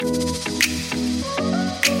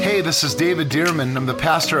Hey, this is David Dirmann. I'm the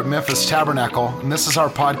pastor at Memphis Tabernacle, and this is our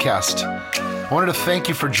podcast. I wanted to thank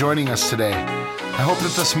you for joining us today. I hope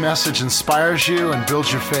that this message inspires you and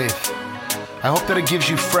builds your faith. I hope that it gives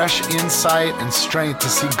you fresh insight and strength to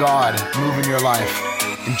see God move in your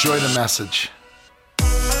life. Enjoy the message.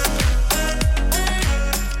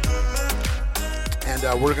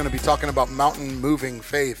 And we're going to be talking about mountain moving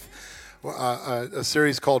faith. A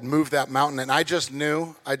series called Move That Mountain. And I just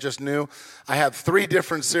knew I had three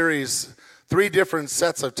different sets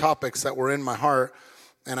of topics that were in my heart.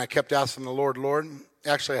 And I kept asking the Lord,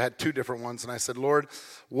 actually I had two different ones. And I said, Lord,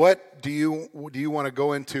 what do you want to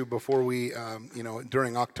go into before we,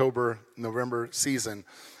 during October, November season?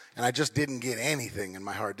 And I just didn't get anything in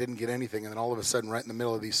my heart, And then all of a sudden, right in the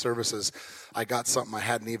middle of these services, I got something I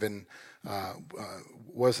hadn't even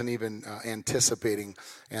wasn't even anticipating,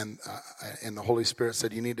 and the Holy Spirit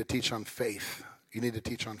said, you need to teach on faith. You need to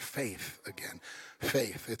teach on faith again.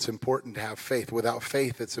 Faith. It's important to have faith. Without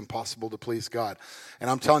faith, it's impossible to please God.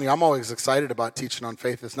 And I'm telling you, I'm always excited about teaching on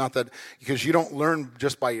faith. It's not that, because you don't learn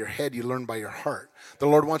just by your head, you learn by your heart. The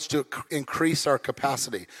Lord wants to increase our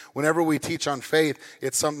capacity. Whenever we teach on faith,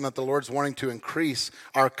 it's something that the Lord's wanting to increase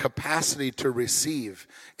our capacity to receive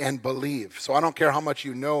and believe. So I don't care how much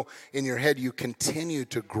you know in your head, you continue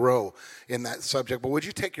to grow in that subject. But would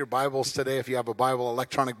you take your Bibles today, if you have a Bible,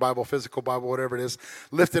 electronic Bible, physical Bible, whatever it is,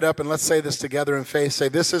 lift it up and let's say this together in faith. Say,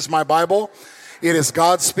 this is my Bible. It is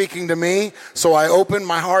God speaking to me. So I open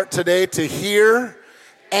my heart today to hear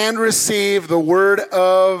and receive the word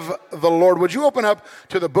of the Lord. Would you open up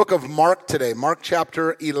to the book of Mark today, Mark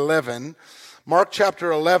chapter 11. Mark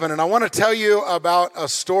chapter 11, and I want to tell you about a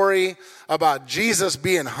story about Jesus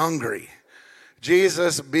being hungry.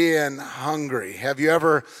 Jesus being hungry. Have you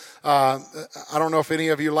ever, I don't know if any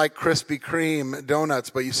of you like Krispy Kreme donuts,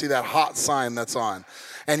 but you see that hot sign that's on.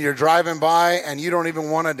 And you're driving by and you don't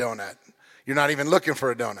even want a donut. You're not even looking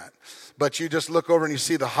for a donut. But you just look over and you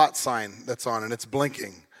see the hot sign that's on and it's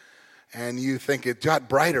blinking. And you think it got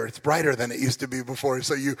brighter. It's brighter than it used to be before.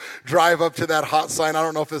 So you drive up to that hot sign. I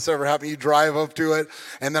don't know if this ever happened. You drive up to it.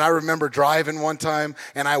 And then I remember driving one time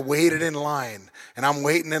and I waited in line. And I'm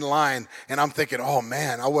waiting in line. And I'm thinking, oh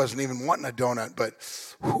man, I wasn't even wanting a donut. But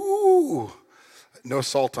whoo, no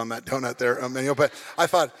salt on that donut there. But I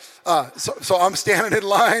thought, so I'm standing in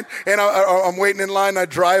line and I'm waiting in line. And I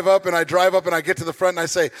drive up and I get to the front and I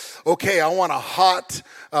say, okay, I want a hot,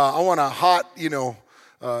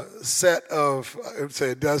 set of, I would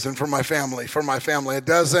say a dozen for my family, a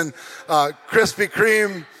dozen Krispy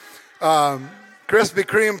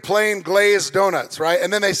Kreme plain glazed donuts, right?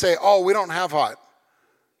 And then they say, oh, we don't have hot.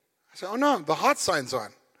 I say, oh no, the hot sign's on.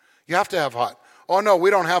 You have to have hot. Oh no,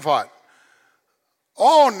 we don't have hot.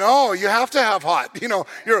 Oh no, you have to have hot.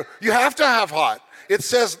 You have to have hot. It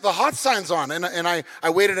says the hot sign's on, and I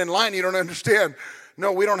waited in line. You don't understand.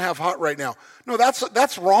 No, we don't have hot right now. No,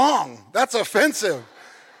 that's wrong. That's offensive.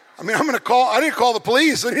 I mean, I need to call the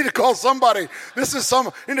police. I need to call somebody. I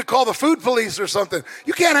need to call the food police or something.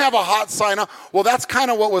 You can't have a hot sign on. Well, that's kind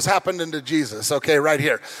of what was happening to Jesus, okay, right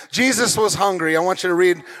here. Jesus was hungry. I want you to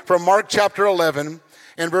read from Mark chapter 11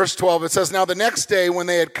 and verse 12. It says, now the next day when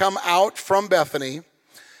they had come out from Bethany,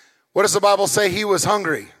 what does the Bible say? He was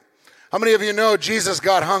hungry. How many of you know Jesus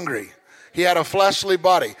got hungry? He had a fleshly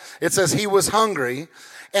body. It says he was hungry,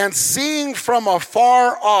 and seeing from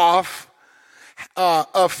afar off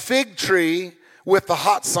a fig tree with the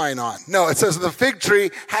hot sign on. No, it says the fig tree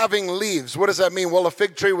having leaves. What does that mean? Well, a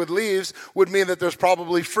fig tree with leaves would mean that there's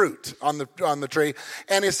probably fruit on the tree.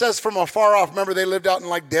 And it says from afar off, remember they lived out in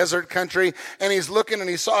like desert country, and he's looking and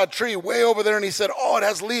he saw a tree way over there and he said, oh, it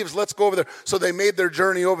has leaves, let's go over there. So they made their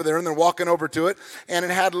journey over there and they're walking over to it, and it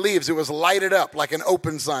had leaves. It was lighted up like an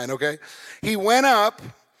open sign, okay? He went up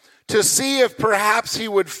to see if perhaps he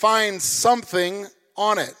would find something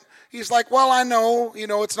on it. He's like, well, I know,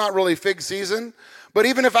 it's not really fig season, but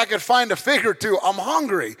even if I could find a fig or two, I'm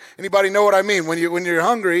hungry. Anybody know what I mean? When you're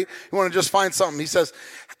hungry, you want to just find something. He says,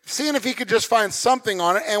 seeing if he could just find something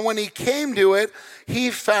on it, and when he came to it,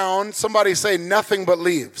 he found, somebody say, nothing but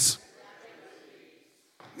leaves.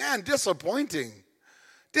 Man, disappointing.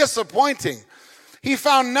 He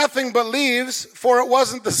found nothing but leaves, for it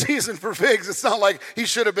wasn't the season for figs. It's not like he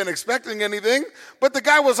should have been expecting anything, but the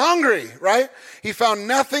guy was hungry, right? He found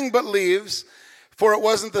nothing but leaves, for it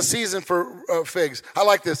wasn't the season for figs. I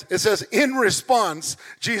like this. It says, in response,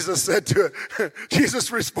 Jesus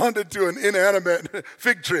responded to an inanimate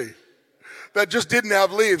fig tree that just didn't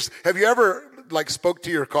have leaves. Have you ever spoke to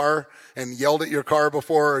your car and yelled at your car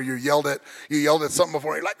before, or you yelled at something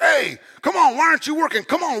before? You're like, hey, come on, why aren't you working?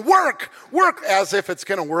 Come on, work, as if it's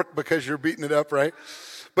going to work because you're beating it up, right?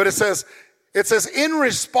 But it says, It says, in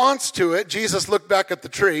response to it, Jesus looked back at the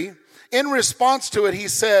tree. In response to it, he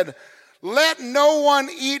said, let no one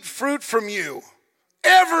eat fruit from you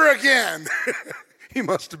ever again. He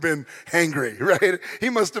must have been hangry, right? He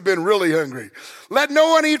must have been really hungry. Let no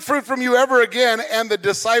one eat fruit from you ever again. And the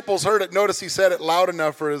disciples heard it. Notice he said it loud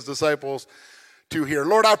enough for his disciples to hear.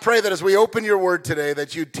 Lord, I pray that as we open your word today,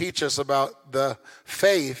 that you'd teach us about the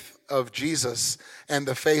faith of Jesus and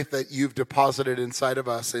the faith that you've deposited inside of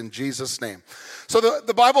us in Jesus' name. So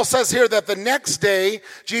the Bible says here that the next day,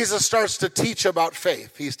 Jesus starts to teach about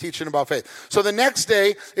faith. He's teaching about faith. So the next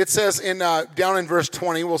day, it says down in verse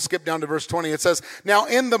 20, we'll skip down to verse 20. It says, now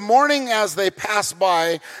in the morning as they passed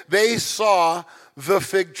by, they saw the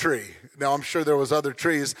fig tree. Now I'm sure there was other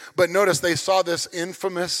trees, but notice they saw this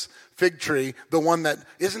infamous fig tree, the one that,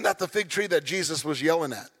 isn't that the fig tree that Jesus was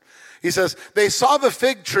yelling at? He says, they saw the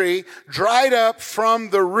fig tree dried up from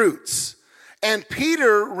the roots. And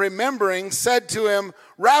Peter, remembering, said to him,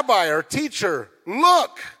 Rabbi or teacher,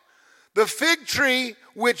 look, the fig tree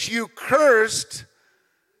which you cursed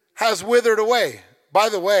has withered away. By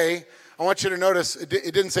the way, I want you to notice, it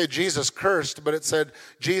didn't say Jesus cursed, but it said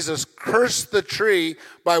Jesus cursed the tree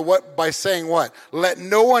by saying what? Let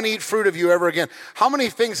no one eat fruit of you ever again. How many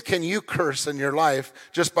things can you curse in your life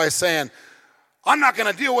just by saying, I'm not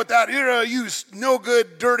going to deal with that. You're you no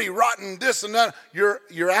good, dirty, rotten, this and that.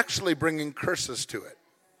 You're actually bringing curses to it.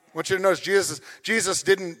 I want you to notice Jesus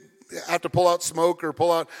didn't have to pull out smoke or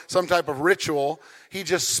pull out some type of ritual. He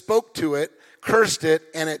just spoke to it, cursed it,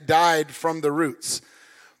 and it died from the roots.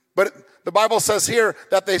 But the Bible says here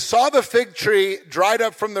that they saw the fig tree dried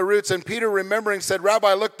up from the roots, and Peter, remembering, said,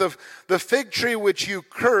 Rabbi, look, the fig tree which you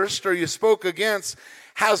cursed or you spoke against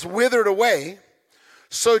has withered away.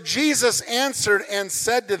 So Jesus answered and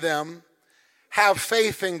said to them, have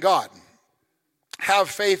faith in God. Have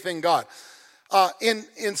faith in God.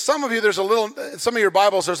 In some of you, some of your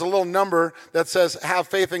Bibles, there's a little number that says have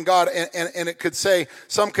faith in God. And it could say,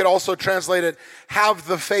 some could also translate it, have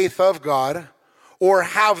the faith of God, or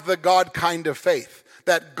have the God kind of faith.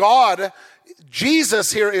 That God,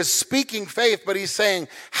 Jesus here is speaking faith, but he's saying,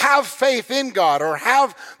 have faith in God, or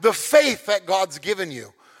have the faith that God's given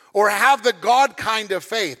you. Or have the God kind of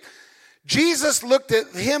faith. Jesus looked at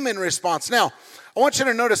him in response. Now, I want you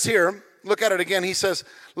to notice here, look at it again. He says,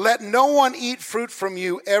 let no one eat fruit from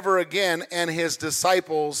you ever again. And his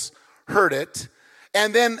disciples heard it.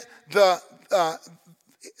 And then the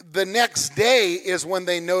next day is when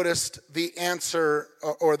they noticed the answer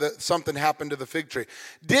or that something happened to the fig tree.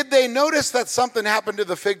 Did they notice that something happened to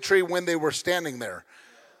the fig tree when they were standing there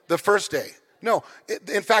the first day? No,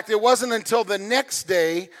 in fact, it wasn't until the next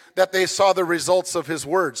day that they saw the results of his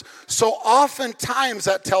words. So oftentimes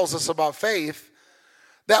that tells us about faith,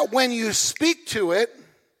 that when you speak to it,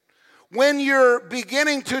 when you're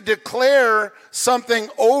beginning to declare something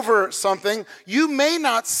over something, you may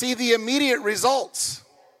not see the immediate results.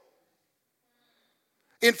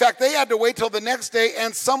 In fact, they had to wait till the next day,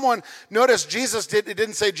 and someone, notice it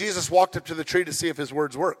didn't say Jesus walked up to the tree to see if his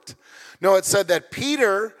words worked. No, it said that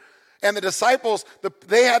Peter and the disciples,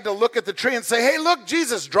 they had to look at the tree and say, hey, look,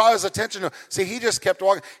 Jesus, draw his attention. See, he just kept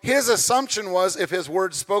walking. His assumption was if his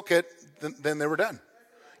words spoke it, then they were done.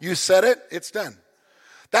 You said it, it's done.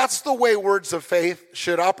 That's the way words of faith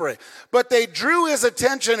should operate. But they drew his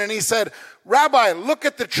attention and he said, Rabbi, look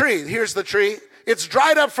at the tree. Here's the tree. It's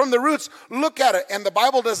dried up from the roots. Look at it. And the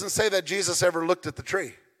Bible doesn't say that Jesus ever looked at the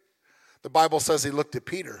tree. The Bible says he looked at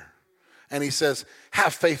Peter and he says,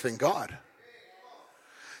 have faith in God.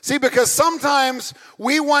 See, because sometimes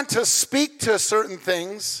we want to speak to certain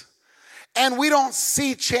things and we don't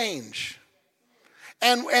see change.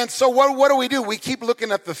 And so what do? We keep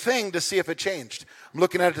looking at the thing to see if it changed. I'm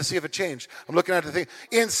looking at it to see if it changed. I'm looking at the thing.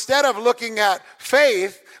 Instead of looking at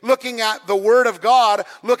faith, looking at the Word of God,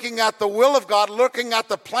 looking at the will of God, looking at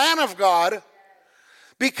the plan of God,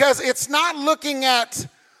 because it's not looking at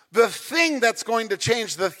the thing that's going to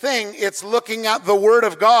change the thing, it's looking at the Word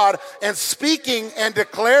of God and speaking and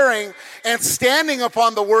declaring and standing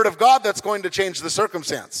upon the Word of God that's going to change the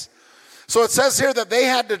circumstance. So it says here that they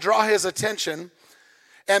had to draw his attention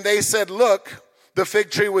and they said, look, the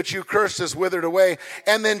fig tree which you cursed is withered away.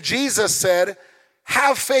 And then Jesus said,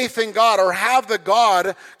 have faith in God, or have the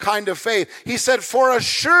God kind of faith. He said, for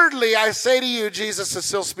assuredly I say to you, Jesus is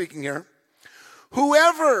still speaking here,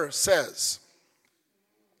 whoever says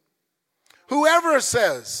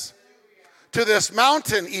to this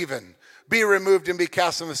mountain even, be removed and be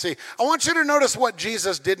cast in the sea. I want you to notice what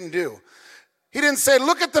Jesus didn't do. He didn't say,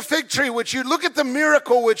 look at the fig tree, look at the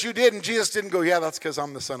miracle which you did. And Jesus didn't go, yeah, that's because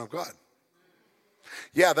I'm the Son of God.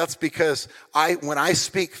 Yeah, that's because when I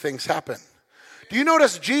speak, things happen. Do you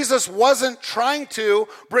notice Jesus wasn't trying to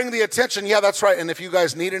bring the attention? Yeah, that's right. And if you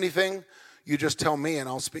guys need anything, you just tell me and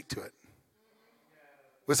I'll speak to it.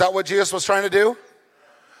 Was that what Jesus was trying to do?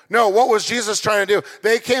 No, what was Jesus trying to do?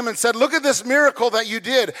 They came and said, look at this miracle that you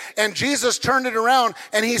did. And Jesus turned it around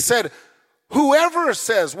and he said, whoever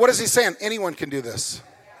says, what is he saying? Anyone can do this.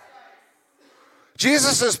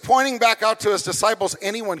 Jesus is pointing back out to his disciples,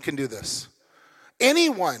 anyone can do this.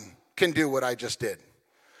 Anyone can do what I just did.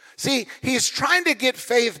 See, he's trying to get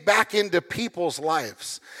faith back into people's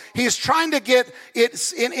lives. He's trying to get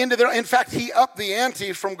it into their, in fact, he upped the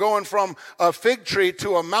ante from going from a fig tree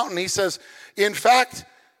to a mountain. He says, in fact,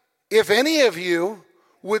 if any of you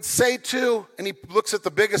would say to, and he looks at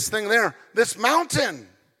the biggest thing there, this mountain,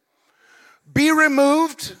 be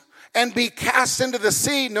removed and be cast into the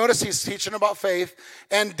sea. Notice he's teaching about faith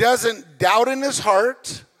and doesn't doubt in his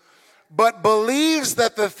heart, but believes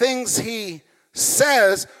that the things he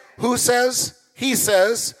says, who says? He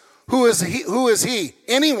says. Who is he? Who is he?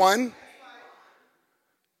 Anyone.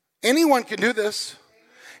 Anyone can do this.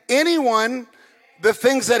 Anyone, the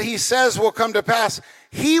things that he says will come to pass.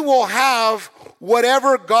 He will have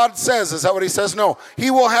whatever God says. Is that what he says? No.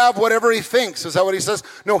 He will have whatever he thinks. Is that what he says?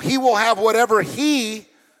 No. He will have whatever he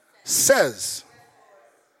says.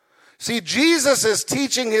 See, Jesus is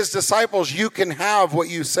teaching his disciples, you can have what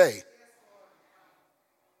you say.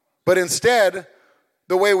 But instead,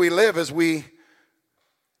 the way we live is we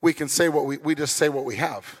can say what we just say what we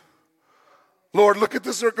have. Lord, look at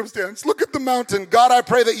the circumstance. Look at the mountain. God, I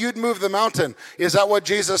pray that you'd move the mountain. Is that what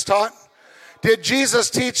Jesus taught? Did Jesus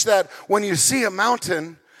teach that when you see a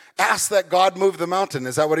mountain, ask that God move the mountain?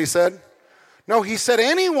 Is that what he said? No, he said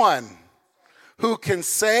anyone who can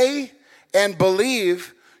say and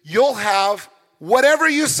believe, you'll have whatever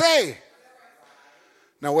you say.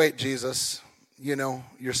 Now wait, Jesus,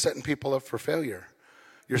 you're setting people up for failure.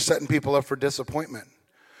 You're setting people up for disappointment.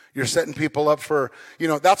 You're setting people up for,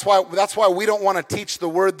 that's why we don't want to teach the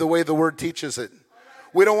word the way the word teaches it.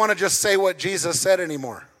 We don't want to just say what Jesus said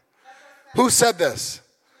anymore. Who said this?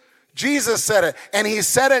 Jesus said it, and he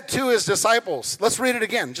said it to his disciples. Let's read it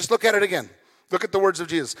again. Just look at it again. Look at the words of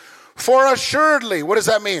Jesus. For assuredly, what does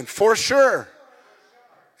that mean? For sure.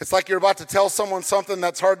 It's like you're about to tell someone something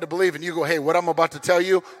that's hard to believe, and you go, hey, what I'm about to tell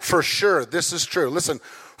you, for sure, this is true. Listen,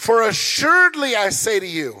 for assuredly I say to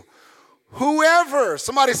you, whoever,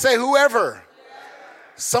 somebody say whoever.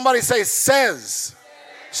 Somebody say says.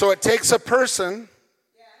 So it takes a person,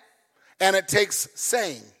 and it takes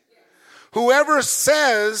saying. Whoever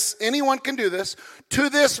says, anyone can do this, to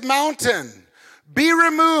this mountain, be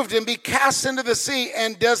removed and be cast into the sea,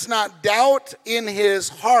 and does not doubt in his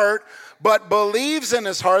heart, but believes in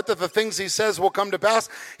his heart that the things he says will come to pass,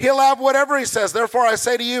 he'll have whatever he says. Therefore I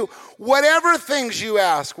say to you, whatever things you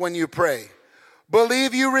ask when you pray,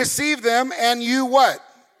 believe you receive them, and you what?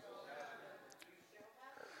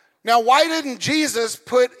 Now, why didn't Jesus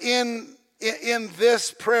put in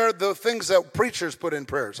this prayer the things that preachers put in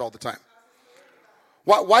prayers all the time?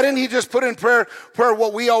 Why didn't he just put in prayer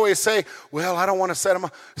what we always say, well, I don't want to set him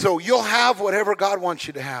up. So you'll have whatever God wants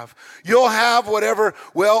you to have. You'll have whatever,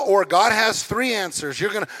 or God has three answers.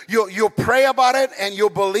 You'll pray about it and you'll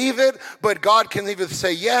believe it, but God can either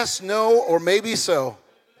say yes, no, or maybe so.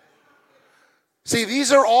 See,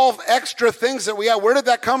 these are all extra things that we have. Where did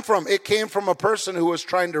that come from? It came from a person who was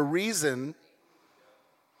trying to reason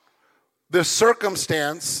the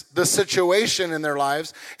circumstance, the situation in their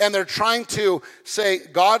lives, and they're trying to say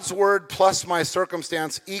God's word plus my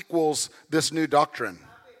circumstance equals this new doctrine.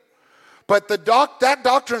 But that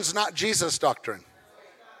doctrine's not Jesus' doctrine.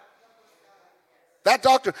 That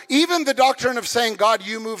doctrine, even the doctrine of saying, God,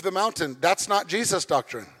 you move the mountain, that's not Jesus'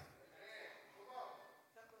 doctrine.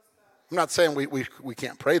 I'm not saying we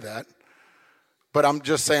can't pray that, but I'm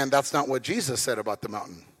just saying that's not what Jesus said about the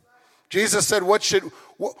mountain. Jesus said, what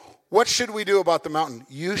should we do about the mountain?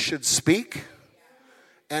 You should speak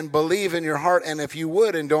and believe in your heart, and if you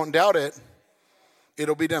would and don't doubt it,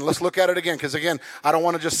 it'll be done. Let's look at it again, because again, I don't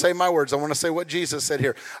want to just say my words. I want to say what Jesus said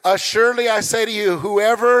here. Surely I say to you,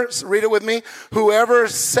 whoever, read it with me, whoever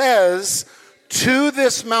says to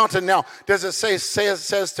this mountain. Now, does it say it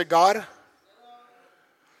says to God?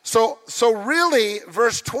 So really,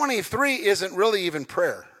 verse 23 isn't really even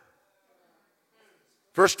prayer.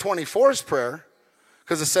 Verse 24 is prayer,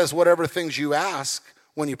 because it says whatever things you ask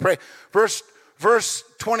when you pray. Verse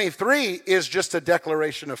 23 is just a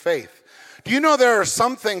declaration of faith. Do you know there are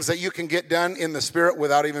some things that you can get done in the Spirit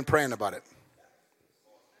without even praying about it?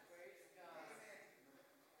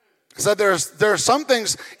 So there are some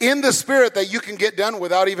things in the Spirit that you can get done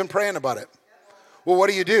without even praying about it. Well, what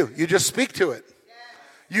do? You just speak to it.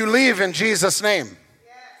 You leave in Jesus' name,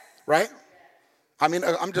 right? I mean,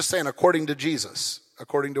 I'm just saying according to Jesus,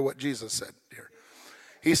 according to what Jesus said here.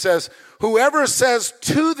 He says, whoever says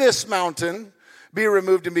to this mountain, be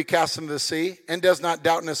removed and be cast into the sea, and does not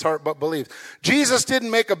doubt in his heart but believes. Jesus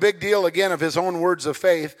didn't make a big deal again of his own words of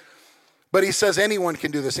faith, but he says anyone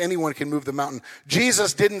can do this. Anyone can move the mountain.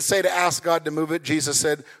 Jesus didn't say to ask God to move it. Jesus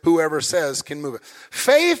said whoever says can move it.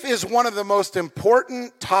 Faith is one of the most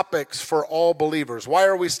important topics for all believers. Why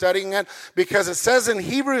are we studying it? Because it says in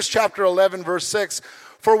Hebrews chapter 11, verse 6,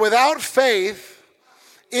 for without faith,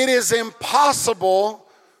 it is impossible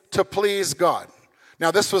to please God. Now,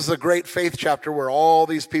 this was the great faith chapter where all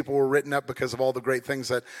these people were written up because of all the great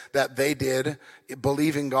things that they did,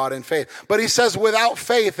 believing God in faith. But he says, without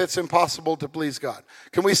faith, it's impossible to please God.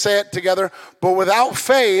 Can we say it together? But without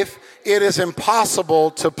faith, it is impossible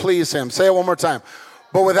to please him. Say it one more time.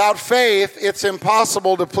 But without faith, it's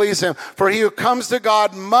impossible to please him. For he who comes to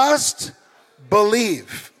God must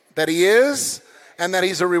believe that he is, and that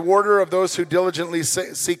he's a rewarder of those who diligently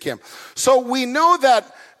seek him. So we know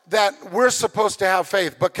that we're supposed to have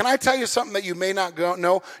faith. But can I tell you something that you may not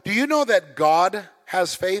know? Do you know that God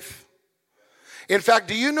has faith? In fact,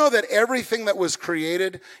 do you know that everything that was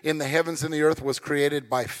created in the heavens and the earth was created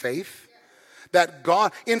by faith? That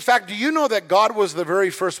God, in fact, do you know that God was the very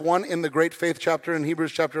first one in the great faith chapter in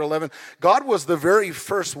Hebrews chapter 11? God was the very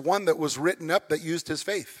first one that was written up that used his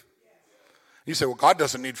faith. You say, well, God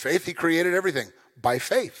doesn't need faith. He created everything by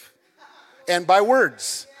faith and by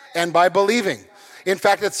words and by believing. In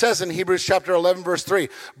fact, it says in Hebrews chapter 11, verse 3,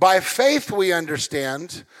 by faith we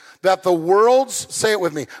understand that the worlds, say it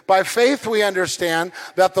with me, by faith we understand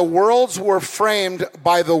that the worlds were framed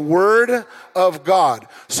by the word of God,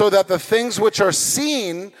 so that the things which are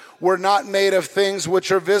seen were not made of things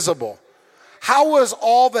which are visible. How was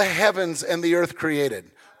all the heavens and the earth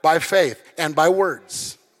created? By faith and by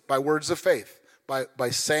words of faith, by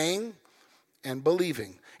saying and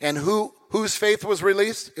believing. And whose faith was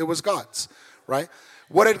released? It was God's. Right?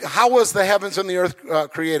 How was the heavens and the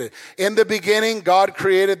earth created? In the beginning, God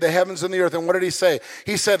created the heavens and the earth. And what did he say?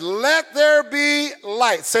 He said, let there be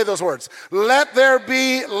light. Say those words. Let there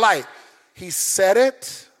be light. He said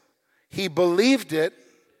it. He believed it.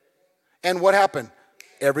 And what happened?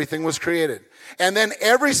 Everything was created. And then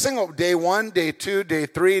every single day 1, day 2, day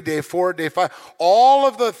 3, day 4, day 5, all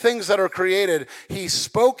of the things that are created, he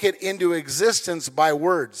spoke it into existence by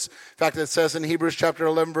words. In fact, it says in Hebrews chapter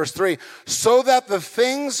 11, verse 3, so that the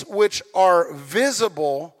things which are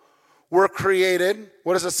visible were created.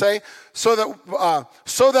 What does it say? So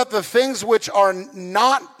that the things which are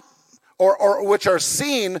not, or which are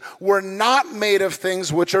seen, were not made of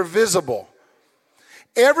things which are visible.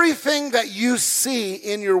 Everything that you see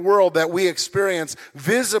in your world that we experience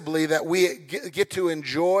visibly, that we get to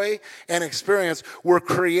enjoy and experience, were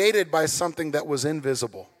created by something that was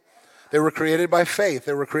invisible. They were created by faith.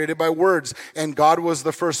 They were created by words, and God was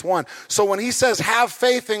the first one. So when he says have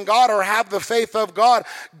faith in God or have the faith of God,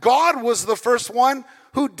 God was the first one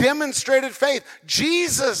who demonstrated faith.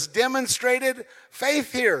 Jesus demonstrated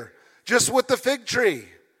faith here, just with the fig tree.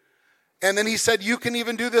 And then he said, you can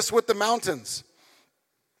even do this with the mountains.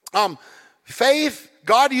 Faith,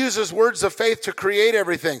 God uses words of faith to create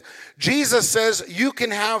everything. Jesus says you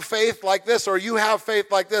can have faith like this, or you have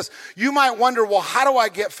faith like this. You might wonder, well, how do I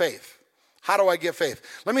get faith? How do I get faith?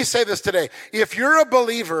 Let me say this today. If you're a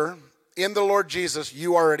believer in the Lord Jesus,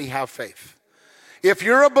 you already have faith. If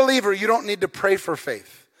you're a believer, you don't need to pray for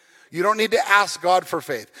faith. You don't need to ask God for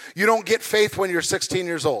faith. You don't get faith when you're 16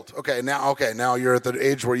 years old. Okay, now you're at the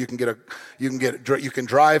age where you can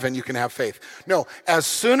drive and you can have faith. No, as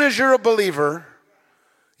soon as you're a believer,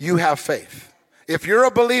 you have faith. If you're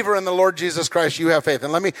a believer in the Lord Jesus Christ, you have faith.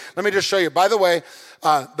 And let me just show you. By the way,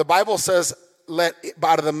 the Bible says,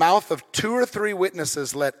 out of the mouth of 2 or 3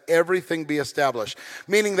 witnesses, let everything be established.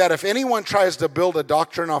 Meaning that if anyone tries to build a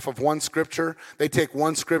doctrine off of one scripture, they take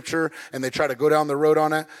one scripture and they try to go down the road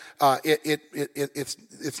on it,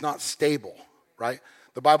 it's not stable, right?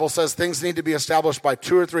 The Bible says things need to be established by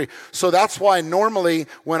 2 or 3. So that's why normally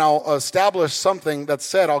when I'll establish something that's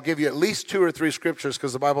said, I'll give you at least 2 or 3 scriptures,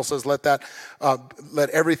 because the Bible says let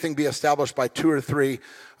everything be established by 2 or 3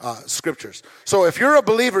 scriptures. So if you're a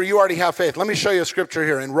believer, you already have faith. Let me show you a scripture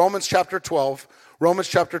here in Romans chapter 12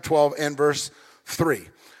 and verse 3.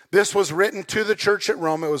 This was written to the church at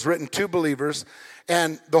Rome. It was written to believers.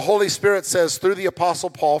 And the Holy Spirit says through the Apostle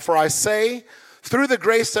Paul, for I say, through the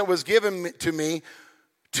grace that was given to me,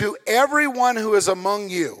 to everyone who is among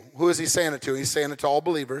you. Who is he saying it to? He's saying it to all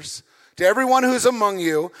believers. To everyone who is among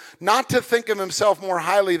you, not to think of himself more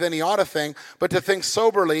highly than he ought to think, but to think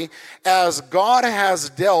soberly, as God has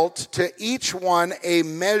dealt to each one a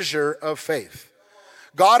measure of faith.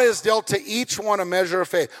 God has dealt to each one a measure of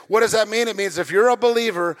faith. What does that mean? It means if you're a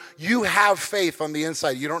believer, you have faith on the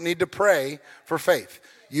inside. You don't need to pray for faith.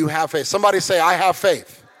 You have faith. Somebody say, I have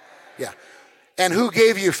faith. Yeah. And who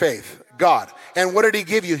gave you faith? God. And what did he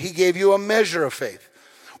give you? He gave you a measure of faith.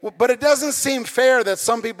 Well, but it doesn't seem fair that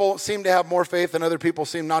some people seem to have more faith and other people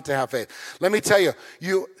seem not to have faith. Let me tell you,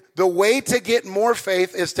 the way to get more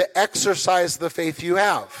faith is to exercise the faith you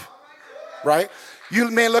have, right? You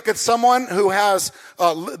may look at someone who has,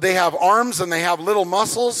 they have arms and they have little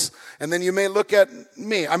muscles, and then you may look at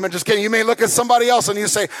me. I'm just kidding. You may look at somebody else and you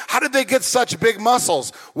say, how did they get such big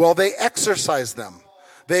muscles? Well, they exercised them.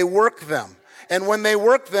 They worked them. And when they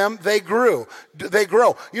worked them, they grew. They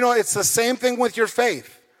grow. You know, it's the same thing with your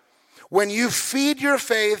faith. When you feed your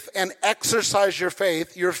faith and exercise your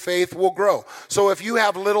faith will grow. So if you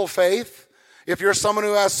have little faith, if you're someone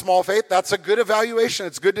who has small faith, that's a good evaluation.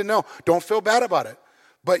 It's good to know. Don't feel bad about it.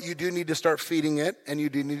 But you do need to start feeding it, and you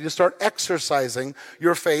do need to start exercising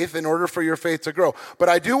your faith in order for your faith to grow. But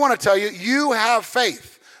I do want to tell you, you have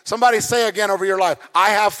faith. Somebody say again over your life, I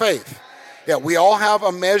have faith. Yeah, we all have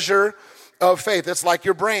a measure of faith. It's like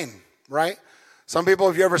your brain, right? Some people,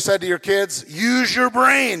 have you ever said to your kids, use your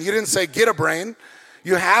brain? You didn't say get a brain.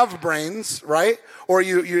 You have brains, right? Or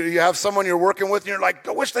you have someone you're working with and you're like,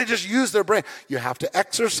 I wish they just used their brain. You have to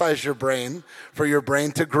exercise your brain for your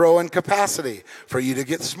brain to grow in capacity, for you to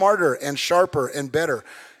get smarter and sharper and better.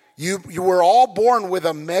 You were all born with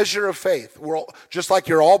a measure of faith. Just like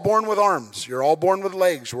you're all born with arms. You're all born with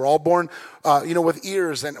legs. We're all born with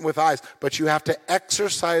ears and with eyes. But you have to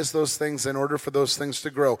exercise those things in order for those things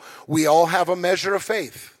to grow. We all have a measure of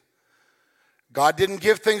faith. God didn't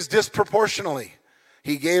give things disproportionately.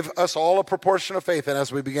 He gave us all a proportion of faith. And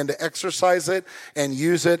as we begin to exercise it and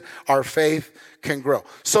use it, our faith can grow.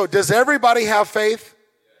 So does everybody have faith?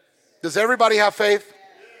 Does everybody have faith?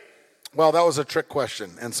 Well, that was a trick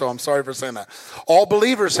question, and so I'm sorry for saying that. All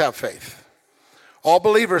believers have faith. All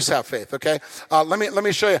believers have faith, okay? Let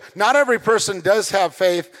me show you. Not every person does have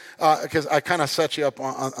faith, because I kind of set you up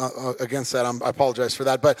against that. I apologize for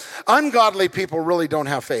that. But ungodly people really don't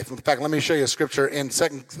have faith. In fact, let me show you a scripture in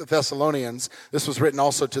 2 Thessalonians. This was written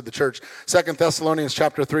also to the church. 2 Thessalonians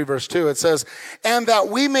chapter 3, verse 2. It says, and that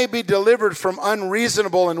we may be delivered from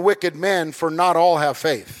unreasonable and wicked men, for not all have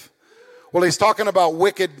faith. Well, he's talking about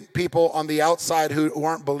wicked people on the outside who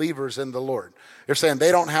aren't believers in the Lord. They're saying they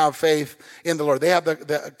don't have faith in the Lord. They have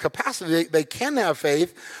the capacity. They can have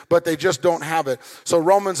faith, but they just don't have it. So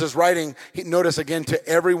Romans is writing, notice again, to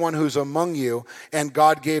everyone who's among you, and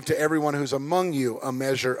God gave to everyone who's among you a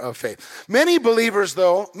measure of faith. Many believers,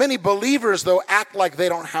 though, act like they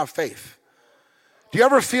don't have faith. Do you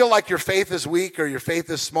ever feel like your faith is weak or your faith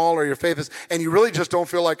is small or your faith is, and you really just don't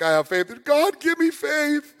feel like I have faith? God, give me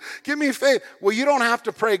faith. Give me faith. Well, you don't have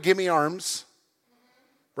to pray, give me arms,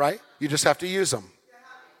 right? You just have to use them.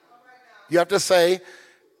 You have to say,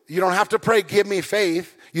 you don't have to pray, give me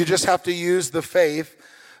faith. You just have to use the faith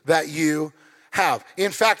that you have.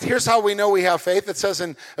 In fact, here's how we know we have faith. It says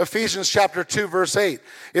in Ephesians chapter 2, verse 8,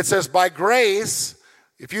 it says, by grace,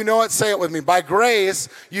 if you know it, say it with me. By grace,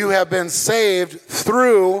 you have been saved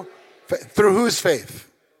through whose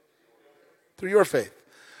faith? Through your faith.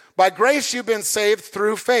 By grace, you've been saved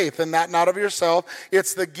through faith, and that not of yourself.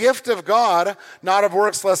 It's the gift of God, not of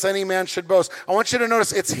works, lest any man should boast. I want you to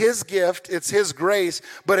notice it's his gift, it's his grace,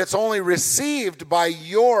 but it's only received by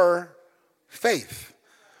your faith,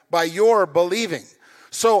 by your believing.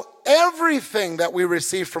 So everything that we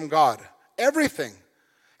receive from God, everything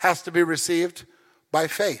has to be received by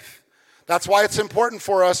faith. That's why it's important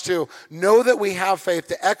for us to know that we have faith,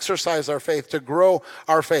 to exercise our faith, to grow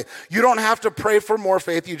our faith. You don't have to pray for more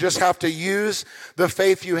faith. You just have to use the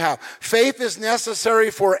faith you have. Faith is necessary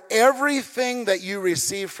for everything that you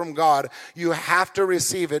receive from God. You have to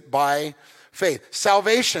receive it by faith.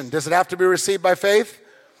 Salvation, does it have to be received by faith?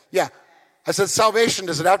 Yeah. I said salvation,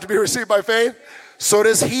 does it have to be received by faith? So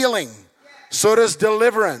does healing. So does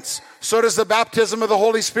deliverance. So does the baptism of the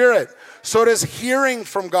Holy Spirit. So does hearing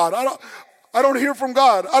from God. I don't hear from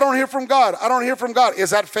God. I don't hear from God. I don't hear from God.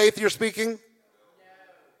 Is that faith you're speaking?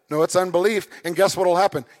 No, it's unbelief. And guess what will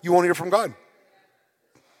happen? You won't hear from God.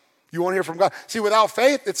 You won't hear from God. See, without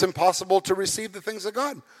faith, it's impossible to receive the things of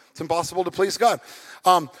God. It's impossible to please God.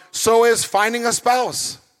 So is finding a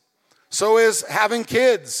spouse. So is having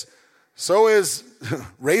kids. So is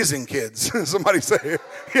raising kids. Somebody say,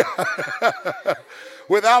 yeah.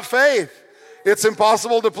 Without faith, it's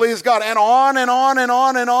impossible to please God. And on and on and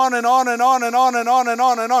on and on and on and on and on and on and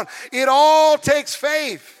on and on. It all takes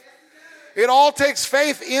faith. It all takes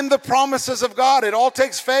faith in the promises of God. It all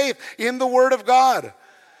takes faith in the Word of God.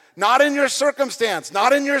 Not in your circumstance,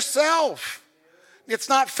 not in yourself. It's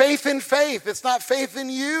not faith in faith. It's not faith in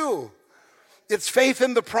you. It's faith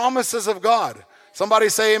in the promises of God. Somebody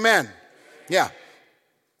say amen. Yeah.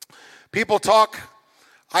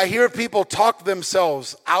 I hear people talk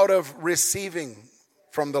themselves out of receiving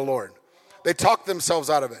from the Lord. They talk themselves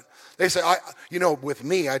out of it. They say, with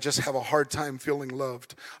me, I just have a hard time feeling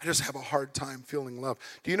loved. I just have a hard time feeling loved.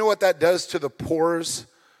 Do you know what that does to the pores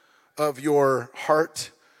of your heart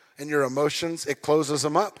and your emotions? It closes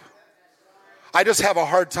them up. I just have a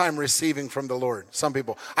hard time receiving from the Lord. Some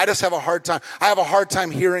people, I have a hard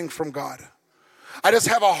time hearing from God. I just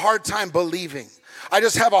have a hard time believing. I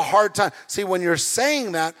just have a hard time. See, when you're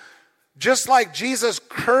saying that, just like Jesus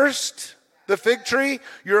cursed the fig tree,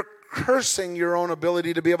 you're cursing your own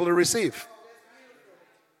ability to be able to receive.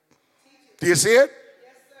 Do you see it?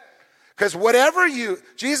 Because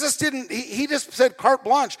Jesus didn't, he just said carte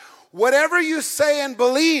blanche. Whatever you say and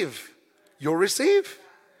believe, you'll receive.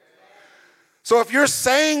 So if you're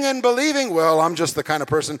saying and believing, well, I'm just the kind of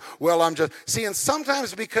person, and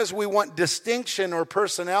sometimes because we want distinction or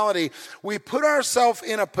personality, we put ourselves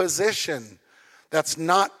in a position that's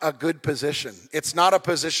not a good position. It's not a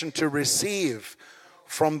position to receive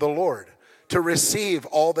from the Lord, to receive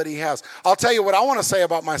all that he has. I'll tell you what I want to say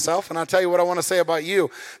about myself, and I'll tell you what I want to say about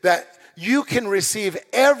you, that you can receive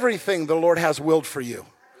everything the Lord has willed for you.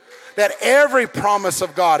 That every promise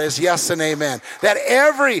of God is yes and amen. That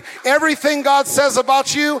everything God says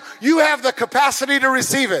about you, you have the capacity to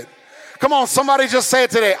receive it. Come on, somebody just say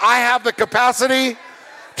it today. I have the capacity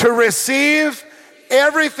to receive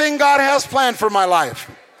everything God has planned for my life.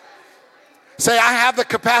 Say, I have the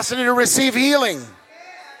capacity to receive healing.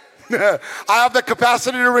 I have the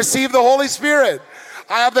capacity to receive the Holy Spirit.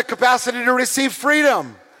 I have the capacity to receive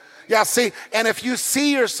freedom. Yeah, see, and if you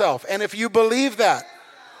see yourself and if you believe that,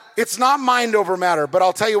 it's not mind over matter, but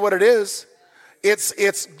I'll tell you what it is.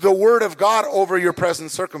 It's the word of God over your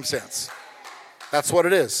present circumstance. That's what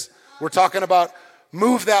it is. We're talking about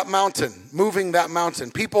moving that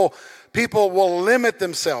mountain. People will limit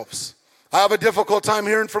themselves. I have a difficult time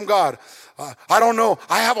hearing from God. I don't know.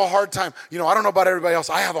 I have a hard time. I don't know about everybody else.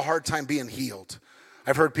 I have a hard time being healed.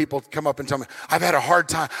 I've heard people come up and tell me, I've had a hard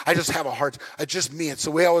time. It's just me. It's the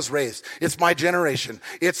way I was raised. It's my generation.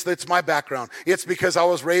 It's my background. It's because I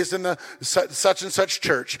was raised in the such and such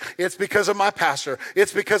church. It's because of my pastor.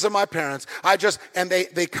 It's because of my parents. And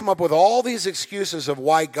they come up with all these excuses of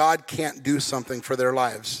why God can't do something for their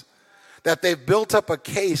lives. That they've built up a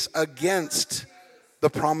case against the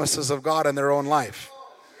promises of God in their own life.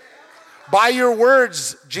 By your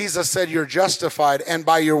words, Jesus said, you're justified, and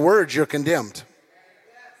by your words, you're condemned.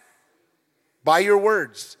 By your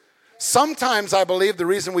words. Sometimes I believe the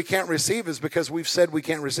reason we can't receive is because we've said we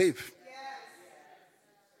can't receive.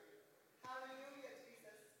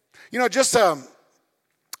 Just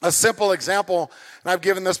a simple example, and I've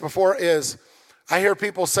given this before, is I hear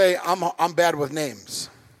people say, I'm bad with names.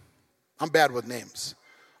 I'm bad with names.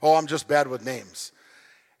 Oh, I'm just bad with names.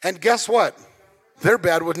 And guess what? They're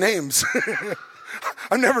bad with names.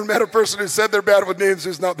 I've never met a person who said they're bad with names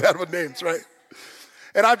who's not bad with names, right?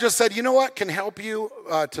 And I've just said, you know what can help you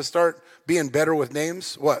to start being better with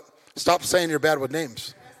names? What? Stop saying you're bad with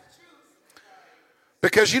names.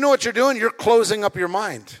 Because you know what you're doing? You're closing up your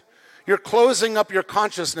mind. You're closing up your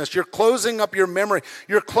consciousness. You're closing up your memory.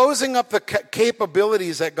 You're closing up the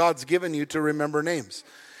capabilities that God's given you to remember names.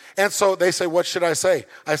 And so they say, what should I say?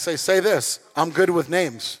 I say this, I'm good with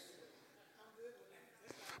names.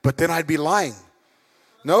 But then I'd be lying.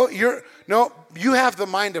 No, you have the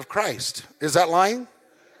mind of Christ. Is that lying?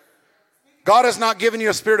 God has not given you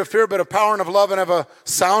a spirit of fear, but of power and of love and of a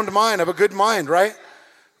sound mind, of a good mind, right?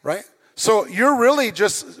 Right? So you're really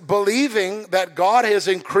just believing that God is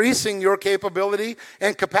increasing your capability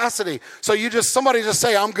and capacity. So somebody just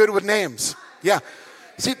say, I'm good with names. Yeah.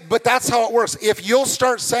 See, but that's how it works. If you'll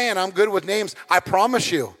start saying, I'm good with names, I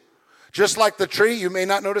promise you, just like the tree, you may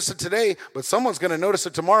not notice it today, but someone's going to notice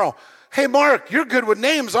it tomorrow. Hey, Mark, you're good with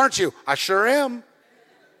names, aren't you? I sure am.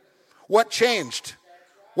 What changed?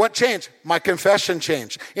 What changed? My confession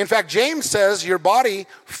changed. In fact, James says your body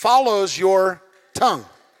follows your tongue.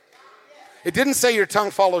 It didn't say your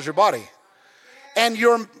tongue follows your body. And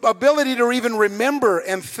your ability to even remember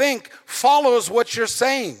and think follows what you're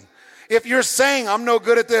saying. If you're saying, I'm no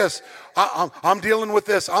good at this, I'm dealing with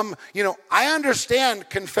this, I understand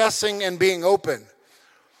confessing and being open.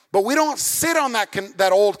 But we don't sit on that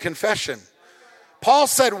old confession. Paul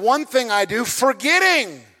said, one thing I do,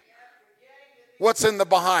 forgetting what's in the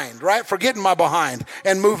behind, right? Forgetting my behind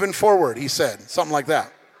and moving forward, he said. Something like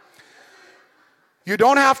that. You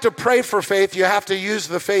don't have to pray for faith. You have to use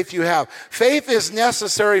the faith you have. Faith is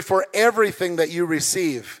necessary for everything that you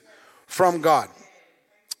receive from God.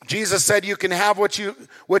 Jesus said you can have what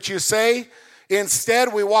you say.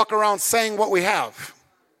 Instead, we walk around saying what we have.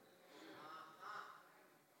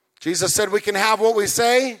 Jesus said we can have what we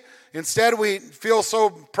say. Instead, we feel so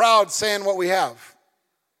proud saying what we have.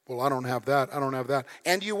 Well, I don't have that. I don't have that.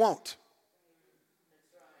 And you won't.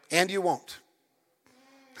 And you won't.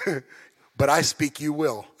 But I speak you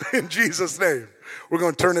will. In Jesus' name. We're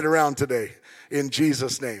going to turn it around today. In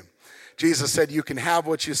Jesus' name. Jesus said you can have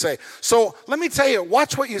what you say. So let me tell you,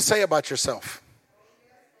 watch what you say about yourself.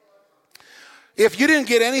 If you didn't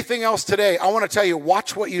get anything else today, I want to tell you,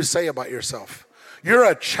 watch what you say about yourself. You're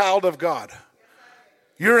a child of God.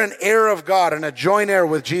 You're an heir of God and a joint heir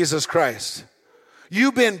with Jesus Christ.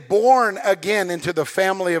 You've been born again into the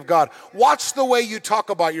family of God. Watch the way you talk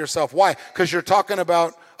about yourself. Why? Because you're talking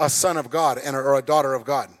about a son of God or a daughter of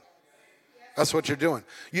God. That's what you're doing.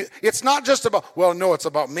 It's not just about, well, no, it's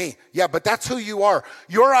about me. Yeah, but that's who you are.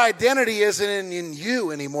 Your identity isn't in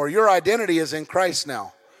you anymore. Your identity is in Christ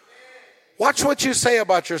now. Watch what you say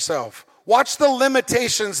about yourself. Watch the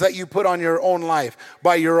limitations that you put on your own life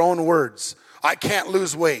by your own words. I can't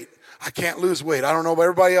lose weight. I can't lose weight. I don't know about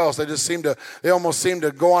everybody else. They almost seem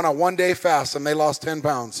to go on a 1-day fast and they lost 10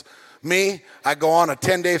 pounds. Me, I go on a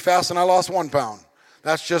 10-day fast and I lost 1 pound.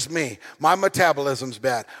 That's just me. My metabolism's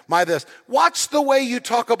bad. My this. Watch the way you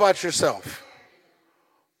talk about yourself.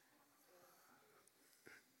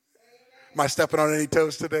 Am I stepping on any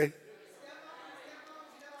toes today?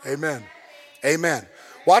 Amen. Amen.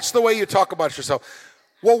 Watch the way you talk about yourself.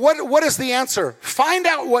 Well, what is the answer? Find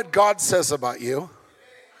out what God says about you.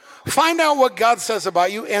 Find out what God says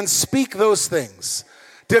about you and speak those things.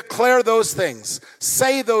 Declare those things.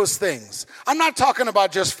 Say those things. I'm not talking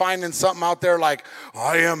about just finding something out there like,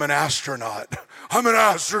 I am an astronaut. I'm an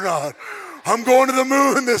astronaut. I'm going to the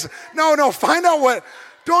moon. No, find out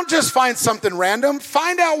don't just find something random.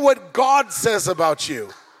 Find out what God says about you.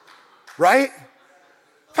 Right?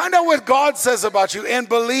 Find out what God says about you and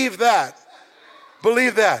believe that.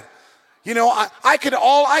 Believe that. You know, I could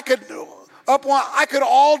all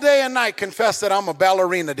day and night confess that I'm a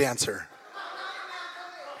ballerina dancer.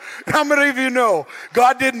 How many of you know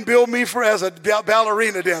God didn't build me as a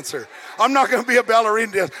ballerina dancer? I'm not going to be a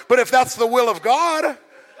ballerina dancer. But if that's the will of God,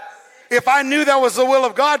 if I knew that was the will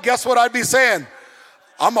of God, guess what I'd be saying?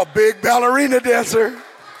 I'm a big ballerina dancer.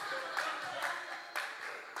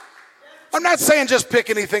 I'm not saying just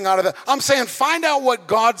pick anything out of that. I'm saying find out what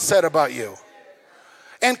God said about you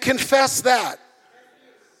and confess that.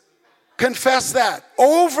 Confess that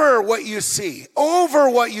over what you see, over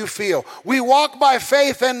what you feel. We walk by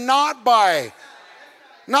faith and not by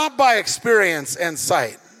experience and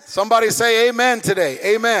sight. Somebody say amen today.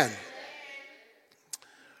 Amen.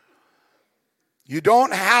 You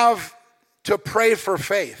don't have to pray for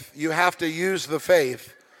faith. You have to use the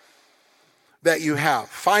faith that you have.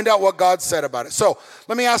 Find out what God said about it. So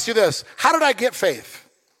let me ask you this. How did I get faith?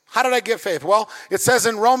 How did I get faith? Well, it says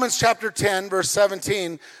in Romans chapter 10, verse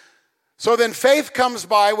 17, so then faith comes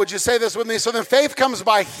by, would you say this with me? So then faith comes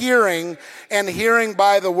by hearing, and hearing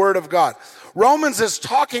by the word of God. Romans is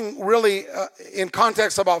talking really in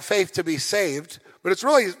context about faith to be saved, but it's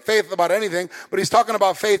really faith about anything, but he's talking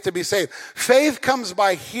about faith to be saved. Faith comes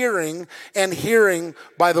by hearing, and hearing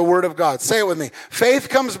by the word of God. Say it with me. Faith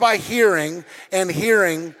comes by hearing, and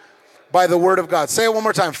hearing by the word of God. Say it one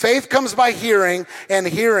more time. Faith comes by hearing, and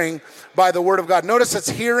hearing by the word of God. Notice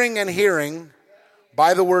it's hearing and hearing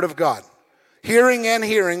by the word of God. Hearing and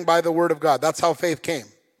hearing by the word of God. That's how faith came.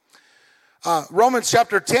 Romans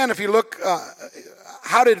chapter 10, if you look,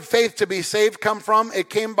 how did faith to be saved come from?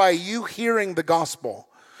 It came by you hearing the gospel.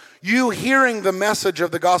 You hearing the message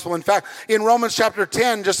of the gospel. In fact, in Romans chapter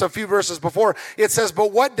 10, just a few verses before, it says,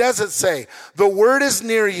 but what does it say? The word is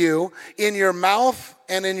near you, in your mouth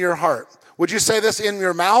and in your heart. Would you say this? In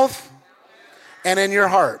your mouth and in your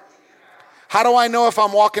heart. How do I know if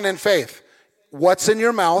I'm walking in faith? What's in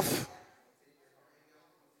your mouth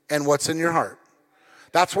and what's in your heart.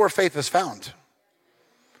 That's where faith is found.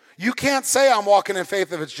 You can't say I'm walking in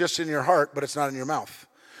faith if it's just in your heart, but it's not in your mouth.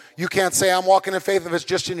 You can't say I'm walking in faith if it's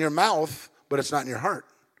just in your mouth, but it's not in your heart.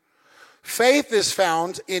 Faith is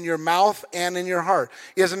found in your mouth and in your heart.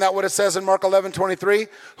 Isn't that what it says in Mark 11:23?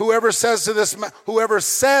 Whoever says,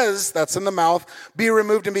 that's in the mouth, be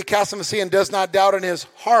removed and be cast into the sea, and does not doubt in his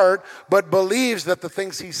heart, but believes that the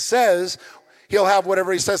things he says, he'll have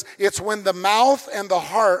whatever he says. It's when the mouth and the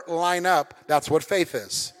heart line up. That's what faith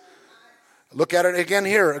is. Look at it again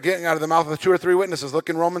here, again out of the mouth of the 2 or 3 witnesses. Look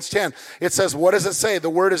in Romans 10. It says, what does it say? The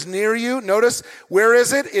word is near you. Notice, where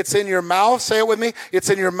is it? It's in your mouth. Say it with me. It's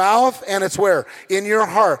in your mouth, and it's where? In your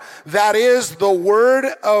heart. That is the word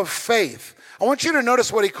of faith. I want you to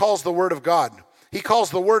notice what he calls the word of God. He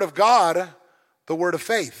calls the word of God the word of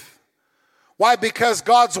faith. Why? Because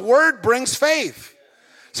God's word brings faith.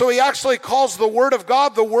 So he actually calls the word of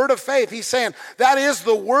God the word of faith. He's saying that is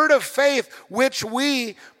the word of faith which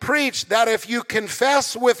we preach, that if you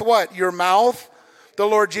confess with what? Your mouth, the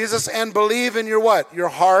Lord Jesus, and believe in your what? Your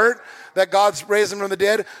heart that God's raised him from the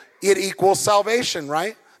dead, it equals salvation,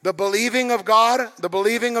 right? The believing of God, the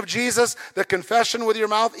believing of Jesus, the confession with your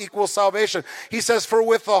mouth equals salvation. He says, for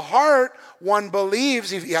with the heart one believes.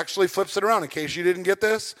 He actually flips it around in case you didn't get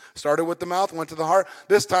this. Started with the mouth, went to the heart.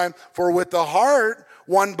 This time, for with the heart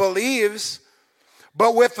one believes,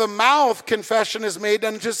 but with the mouth confession is made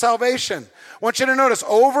unto salvation. I want you to notice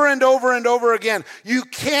over and over and over again, you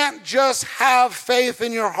can't just have faith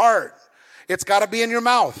in your heart. It's got to be in your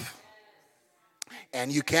mouth.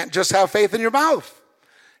 And you can't just have faith in your mouth.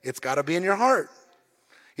 It's got to be in your heart.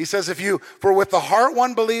 He says, for with the heart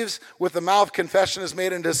one believes, with the mouth confession is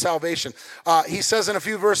made unto salvation. He says in a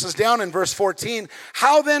few verses down in verse 14,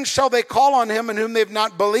 how then shall they call on him in whom they've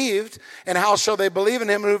not believed? And how shall they believe in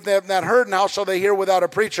him in whom they have not heard? And how shall they hear without a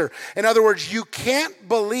preacher? In other words, you can't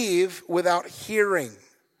believe without hearing.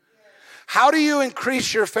 How do you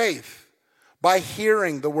increase your faith? By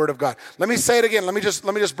hearing the word of God. Let me say it again. Let me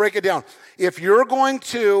just break it down. If you're going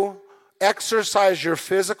to exercise your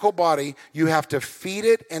physical body, you have to feed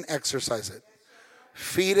it and exercise it.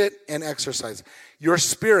 Feed it and exercise it. Your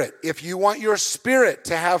spirit, if you want your spirit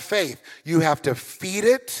to have faith, you have to feed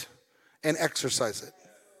it and exercise it.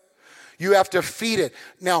 You have to feed it.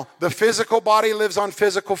 Now, the physical body lives on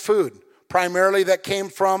physical food, primarily that came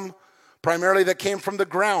from the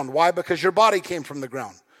ground. Why? Because your body came from the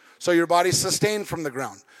ground. So your body's sustained from the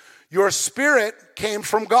ground. Your spirit came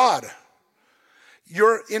from God.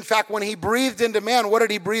 In fact, when he breathed into man, what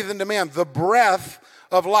did he breathe into man? The breath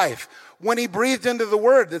of life. When he breathed into the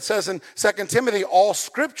word, it says in 2 Timothy, all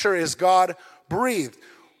scripture is God breathed.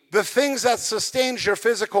 The things that sustains your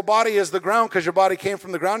physical body is the ground, because your body came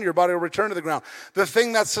from the ground, your body will return to the ground. The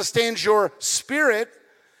thing that sustains your spirit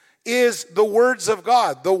is the words of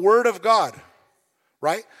God, the word of God,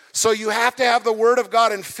 right? So you have to have the word of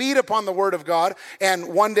God and feed upon the word of God,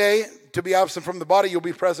 and one day, to be absent from the body, you'll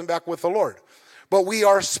be present back with the Lord. But we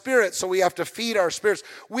are spirit, so we have to feed our spirits.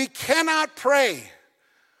 We cannot pray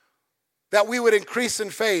that we would increase in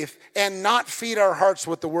faith and not feed our hearts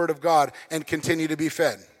with the word of God and continue to be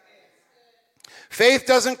fed. Faith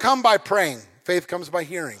doesn't come by praying. Faith comes by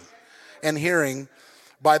hearing, and hearing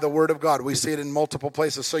by the word of God. We see it in multiple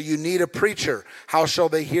places. So you need a preacher. How shall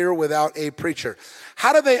they hear without a preacher?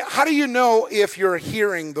 How do you know if you're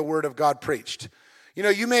hearing the word of God preached? You know,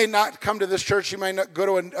 you may not come to this church. You may not go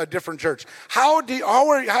to a different church. How do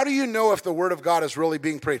you know if the word of God is really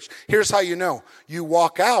being preached? Here's how you know. You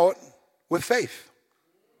walk out with faith.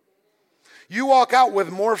 You walk out with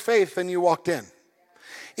more faith than you walked in.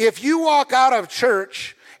 If you walk out of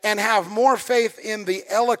church and have more faith in the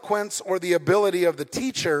eloquence or the ability of the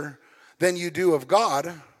teacher than you do of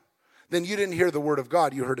God, then you didn't hear the word of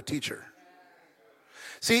God. You heard a teacher.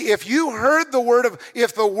 See, if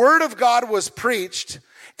the word of God was preached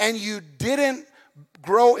and you didn't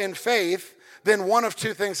grow in faith, then one of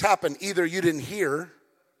two things happened. Either you didn't hear.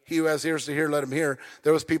 He who has ears to hear, let him hear.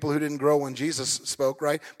 There was people who didn't grow when Jesus spoke,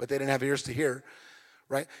 right? But they didn't have ears to hear,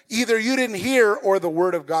 right? Either you didn't hear or the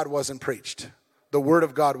word of God wasn't preached. The word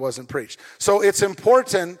of God wasn't preached. So it's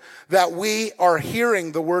important that we are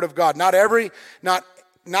hearing the word of God.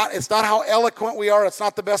 It's not how eloquent we are. It's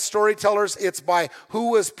not the best storytellers. It's by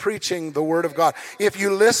who is preaching the word of God. If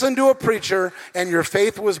you listen to a preacher and your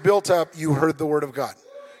faith was built up, you heard the word of God.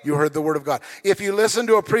 You heard the word of God. If you listened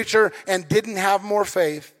to a preacher and didn't have more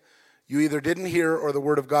faith, you either didn't hear or the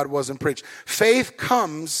word of God wasn't preached. Faith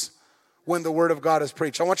comes when the word of God is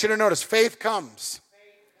preached. I want you to notice, faith comes.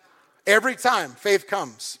 Every time faith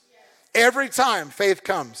comes. Every time faith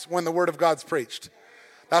comes when the word of God's preached.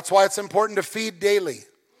 That's why it's important to feed daily.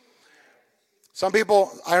 Some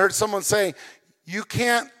people, I heard someone say, you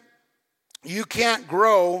can't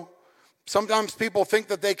grow. Sometimes people think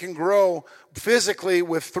that they can grow physically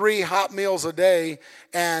with 3 hot meals a day,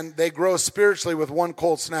 and they grow spiritually with 1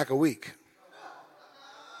 cold snack a week.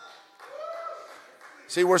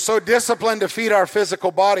 See, we're so disciplined to feed our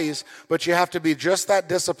physical bodies, but you have to be just that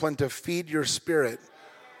disciplined to feed your spirit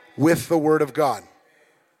with the word of God.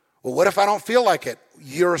 Well, what if I don't feel like it?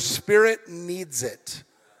 Your spirit needs it.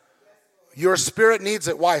 Your spirit needs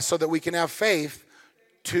it. Why? So that we can have faith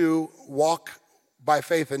to walk by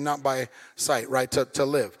faith and not by sight, right? To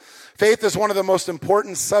live. Faith is one of the most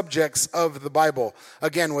important subjects of the Bible.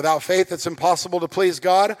 Again, without faith, it's impossible to please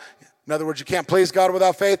God. In other words, you can't please God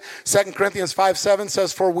without faith. 2 Corinthians 5:7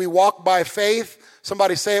 says, for we walk by faith,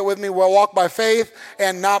 Somebody say it with me. We'll walk by faith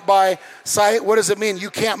and not by sight. What does it mean? You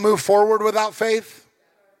can't move forward without faith.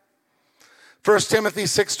 1 Timothy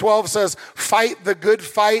 6:12 says, fight the good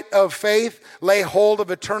fight of faith, lay hold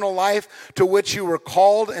of eternal life to which you were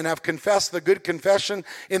called and have confessed the good confession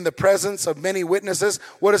in the presence of many witnesses.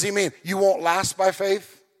 What does he mean? You won't last by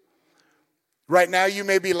faith? Right now you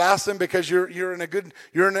may be lasting because you're in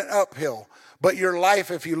an uphill. But your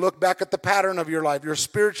life, if you look back at the pattern of your life, your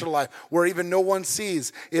spiritual life, where even no one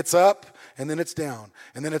sees, it's up and then it's down.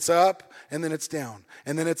 And then it's up and then it's down.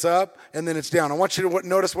 And then it's up and then it's down. I want you to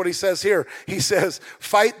notice what he says here. He says,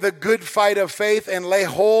 fight the good fight of faith and lay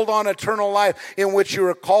hold on eternal life in which you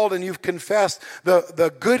are called and you've confessed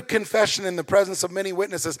the good confession in the presence of many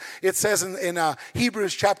witnesses. It says in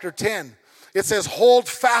Hebrews chapter 10, it says, hold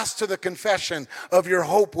fast to the confession of your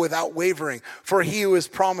hope without wavering, for he who is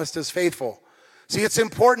promised is faithful. See, it's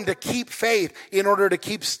important to keep faith in order to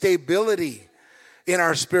keep stability in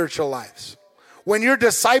our spiritual lives. When you're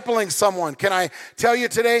discipling someone, can I tell you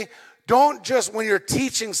today, don't just when you're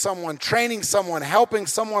teaching someone, training someone, helping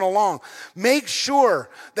someone along, make sure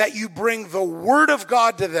that you bring the Word of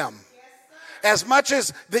God to them. As much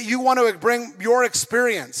as that you want to bring your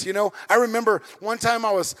experience. You know, I remember one time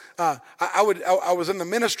I was in the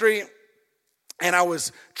ministry and I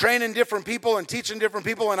was training different people and teaching different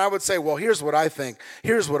people, and I would say, well, here's what I think.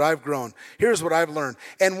 Here's what I've grown. Here's what I've learned.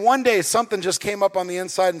 And one day something just came up on the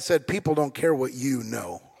inside and said, people don't care what you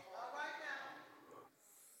know.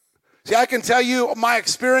 See, I can tell you my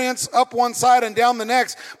experience up one side and down the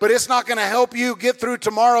next, but it's not going to help you get through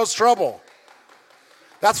tomorrow's trouble.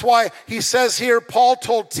 That's why he says here, Paul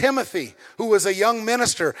told Timothy, who was a young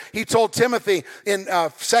minister, he told Timothy in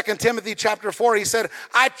 2 Timothy chapter 4, he said,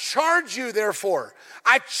 I charge you therefore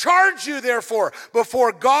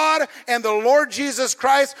before God and the Lord Jesus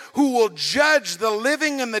Christ, who will judge the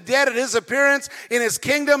living and the dead at his appearance in his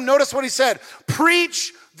kingdom. Notice what he said,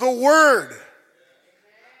 preach the word.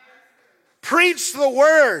 Preach the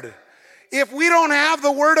word. If we don't have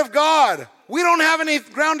the word of God, we don't have any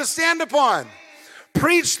ground to stand upon.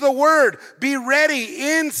 Preach the word. Be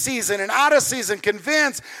ready in season and out of season.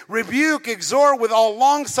 Convince, rebuke, exhort with all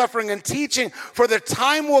long suffering and teaching. For the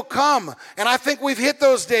time will come, and I think we've hit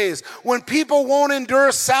those days, when people won't endure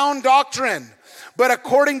sound doctrine, but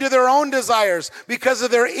according to their own desires, because of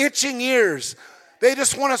their itching ears. They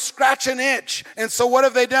just want to scratch an itch. And so what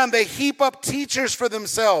have they done? They heap up teachers for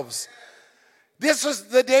themselves. This was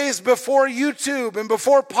the days before YouTube and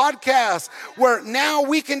before podcasts, where now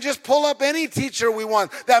we can just pull up any teacher we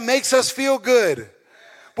want that makes us feel good.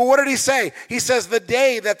 But what did he say? He says the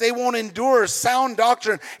day that they won't endure sound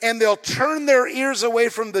doctrine and they'll turn their ears away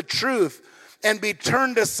from the truth and be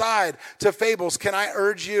turned aside to fables. Can I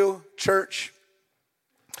urge you, church?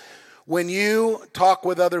 When you talk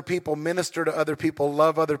with other people, minister to other people,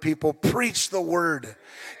 love other people, preach the word.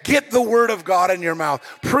 Get the word of God in your mouth.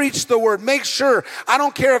 Preach the word. Make sure, I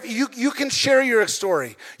don't care if you can share your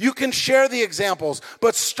story. You can share the examples,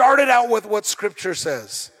 but start it out with what Scripture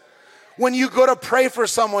says. When you go to pray for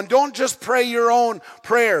someone, don't just pray your own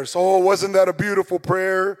prayers. Oh, wasn't that a beautiful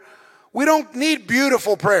prayer? We don't need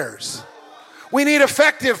beautiful prayers. We need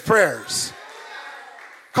effective prayers.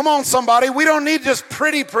 Come on, somebody. We don't need just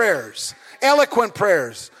pretty prayers, eloquent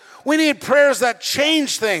prayers. We need prayers that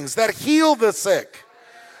change things, that heal the sick,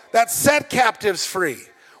 that set captives free.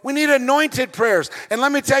 We need anointed prayers. And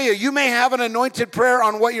let me tell you, you may have an anointed prayer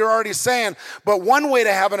on what you're already saying, but one way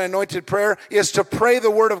to have an anointed prayer is to pray the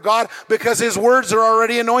word of God, because his words are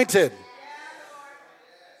already anointed.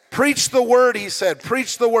 Preach the word, he said.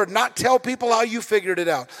 Preach the word. Not tell people how you figured it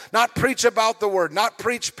out. Not preach about the word. Not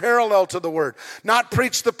preach parallel to the word. Not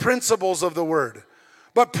preach the principles of the word.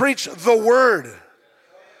 But preach the word.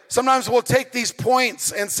 Sometimes we'll take these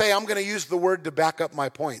points and say, I'm going to use the word to back up my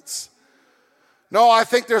points. No, I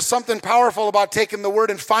think there's something powerful about taking the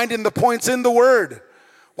word and finding the points in the word.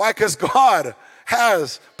 Why? Because God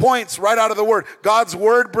has points right out of the word. God's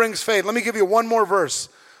word brings faith. Let me give you one more verse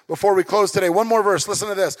before we close today. One more verse. Listen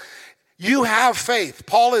to this. You have faith.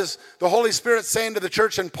 Paul is the Holy Spirit saying to the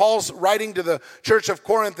church, and Paul's writing to the church of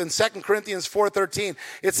Corinth in 2 Corinthians 4:13.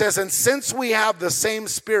 It says, and since we have the same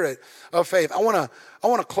spirit of faith. I want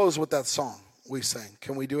to close with that song we sang.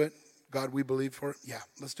 Can we do it? God, we believe for it? Yeah,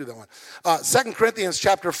 let's do that one. 2 Corinthians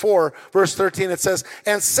chapter 4, verse 13, it says,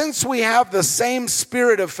 and since we have the same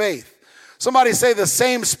spirit of faith. Somebody say the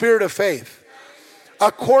same spirit of faith.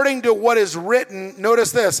 According to what is written,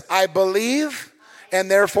 notice this, I believe and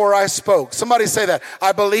therefore I spoke. Somebody say that.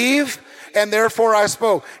 I believe and therefore I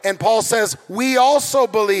spoke. And Paul says, we also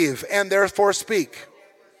believe and therefore speak.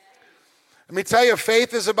 Let me tell you,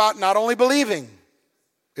 faith is about not only believing,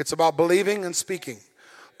 It's about believing and speaking.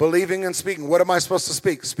 Believing and speaking. What am I supposed to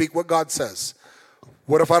speak? Speak what God says.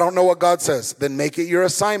 What if I don't know what God says? Then make it your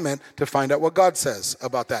assignment to find out what God says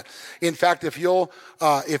about that. In fact, if you'll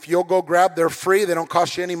go grab, they're free. They don't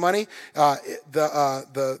cost you any money.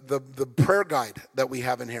 The prayer guide that we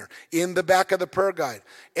have in here, in the back of the prayer guide,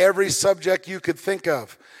 every subject you could think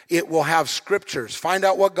of, it will have scriptures. Find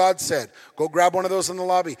out what God said. Go grab one of those in the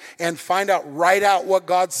lobby and write out what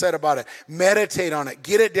God said about it. Meditate on it.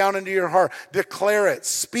 Get it down into your heart. Declare it.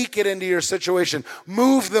 Speak it into your situation.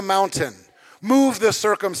 Move the mountain. Move the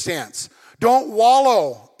circumstance. Don't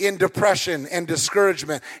wallow in depression and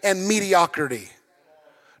discouragement and mediocrity.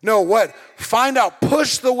 No, what? Find out,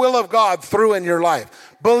 push the will of God through in your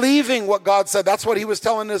life. Believing what God said. That's what he was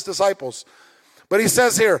telling his disciples. But he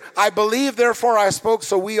says here, I believe, therefore I spoke,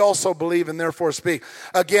 so we also believe and therefore speak.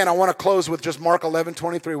 Again, I want to close with just Mark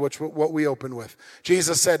 11:23, what we opened with.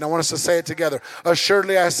 Jesus said, and I want us to say it together.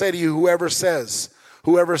 Assuredly I say to you, whoever says.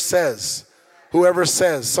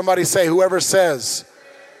 Somebody say, whoever says.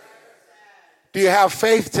 Do you have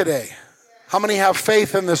faith today? How many have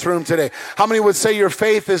faith in this room today? How many would say your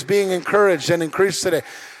faith is being encouraged and increased today?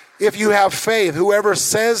 If you have faith, whoever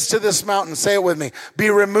says to this mountain, say it with me, be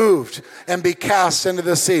removed and be cast into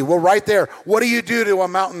the sea. Well, right there, what do you do to a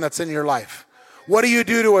mountain that's in your life? What do you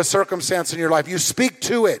do to a circumstance in your life? You speak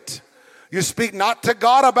to it. You speak not to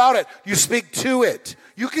God about it. You speak to it.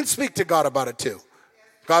 You can speak to God about it too.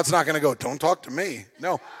 God's not going to go, don't talk to me.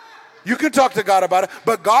 No. You can talk to God about it.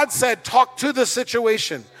 But God said, talk to the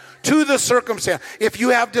situation, to the circumstance. If you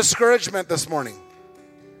have discouragement this morning,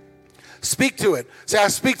 speak to it. Say, I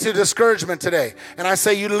speak to discouragement today. And I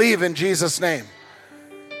say, you leave in Jesus' name.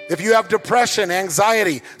 If you have depression,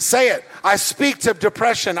 anxiety, say it. I speak to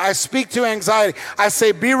depression. I speak to anxiety. I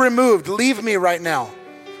say, be removed. Leave me right now.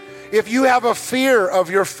 If you have a fear of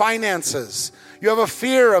your finances, you have a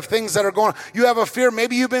fear of things that are going on. You have a fear.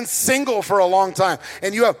 Maybe you've been single for a long time.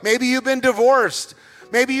 And maybe you've been divorced.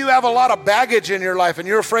 Maybe you have a lot of baggage in your life and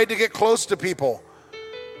you're afraid to get close to people.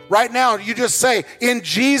 Right now, you just say, in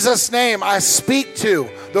Jesus' name, I speak to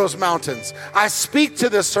those mountains. I speak to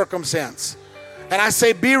this circumstance. And I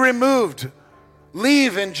say, be removed.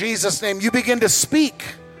 Leave in Jesus' name. You begin to speak.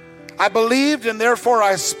 I believed and therefore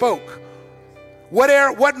I spoke.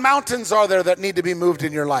 What mountains are there that need to be moved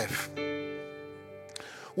in your life?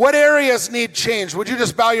 What areas need change? Would you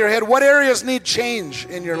just bow your head? What areas need change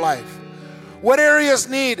in your life? What areas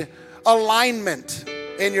need alignment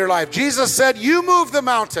in your life? Jesus said, you move the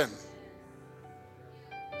mountain.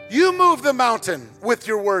 You move the mountain with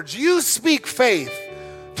your words. You speak faith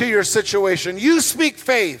to your situation. You speak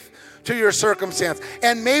faith to your circumstance.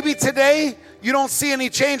 And maybe today you don't see any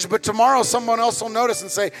change, but tomorrow someone else will notice and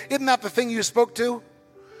say, isn't that the thing you spoke to?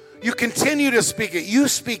 You continue to speak it. You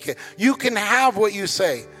speak it. You can have what you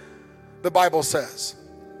say, the Bible says.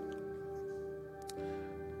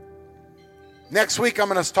 Next week, I'm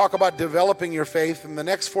going to talk about developing your faith. In the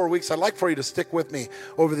next 4 weeks, I'd like for you to stick with me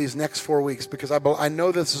over these next 4 weeks because I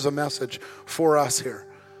know this is a message for us here.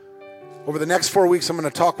 Over the next 4 weeks, I'm going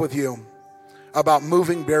to talk with you about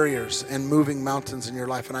moving barriers and moving mountains in your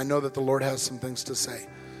life. And I know that the Lord has some things to say.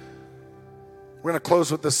 We're going to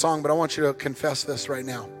close with this song, but I want you to confess this right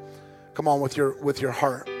now. Come on, with your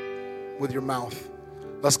heart, with your mouth.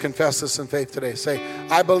 Let's confess this in faith today. Say,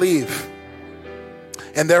 I believe,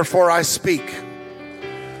 and therefore I speak.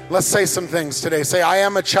 Let's say some things today. Say, I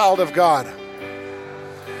am a child of God.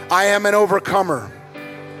 I am an overcomer.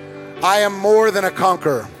 I am more than a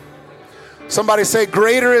conqueror. Somebody say,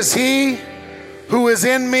 greater is he who is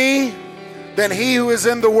in me than he who is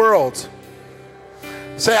in the world.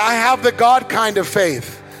 Say, I have the God kind of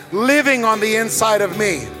faith living on the inside of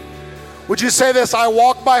me. Would you say this? I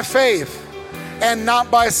walk by faith and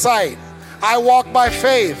not by sight. I walk by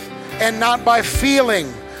faith and not by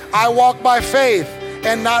feeling. I walk by faith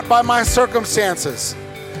and not by my circumstances.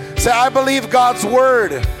 Say, I believe God's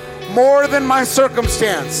word more than my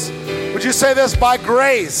circumstance. Would you say this? By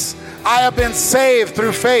grace, I have been saved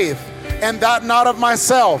through faith, and that not of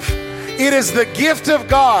myself. It is the gift of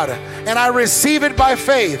God, and I receive it by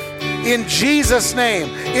faith in Jesus' name.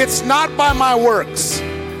 It's not by my works,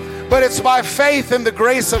 but it's by faith in the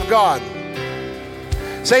grace of God.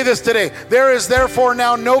 Say this today. There is therefore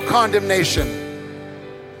now no condemnation.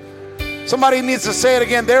 Somebody needs to say it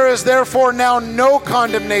again. There is therefore now no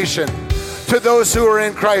condemnation to those who are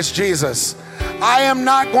in Christ Jesus. I am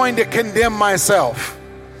not going to condemn myself.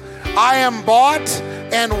 I am bought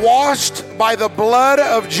and washed by the blood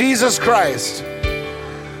of Jesus Christ.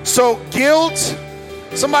 So guilt,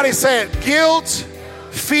 somebody say it, guilt,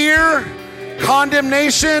 fear,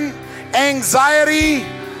 condemnation, anxiety,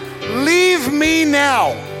 leave me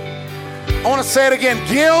now. I want to say it again.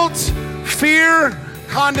 Guilt, fear,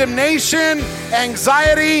 condemnation,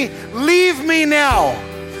 anxiety, leave me now.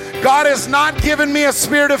 God has not given me a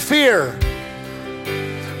spirit of fear,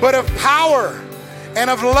 but of power and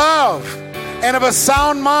of love and of a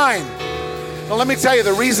sound mind. Now let me tell you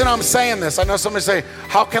the reason I'm saying this. I know somebody say,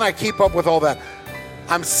 how can I keep up with all that?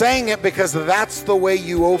 I'm saying it because that's the way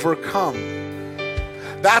you overcome.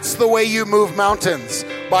 That's the way you move mountains,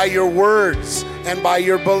 by your words and by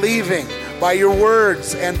your believing. By your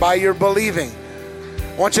words and by your believing.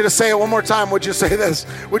 I want you to say it one more time. Would you say this?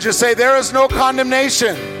 Would you say, there is no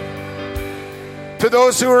condemnation to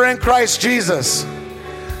those who are in Christ Jesus?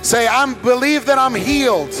 Say, I believe that I'm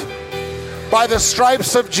healed by the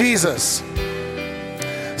stripes of Jesus.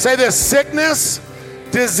 Say this: sickness,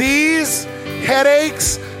 disease,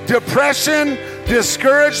 headaches, depression,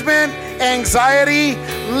 discouragement, anxiety,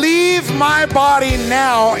 leave my body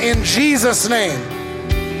now in Jesus' name.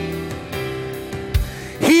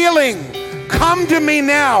 Healing, come to me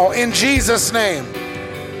now in Jesus' name.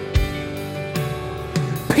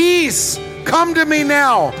 Peace, come to me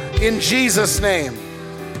now in Jesus' name.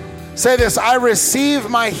 Say this: I receive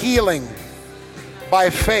my healing by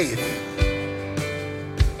faith.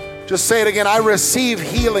 Just say it again. I receive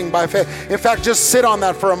healing by faith. In fact, just sit on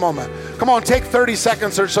that for a moment. Come on, take 30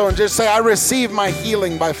 seconds or so and just say, I receive my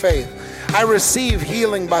healing by faith. I receive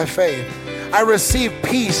healing by faith. I receive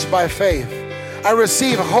peace by faith. I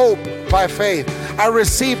receive hope by faith. I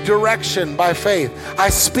receive direction by faith. I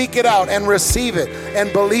speak it out and receive it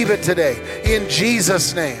and believe it today in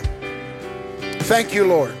Jesus' name. Thank you,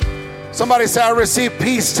 Lord. Somebody say, I receive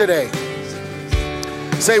peace today.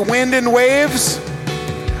 Say, wind and waves,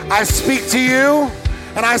 I speak to you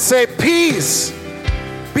and I say, peace,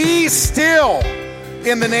 be still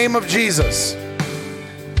in the name of Jesus.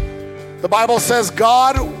 The Bible says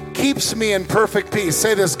God keeps me in perfect peace.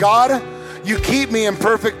 Say this: God, you keep me in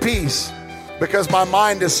perfect peace because my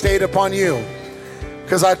mind is stayed upon you,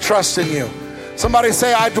 because I trust in you. Somebody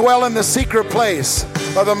say, I dwell in the secret place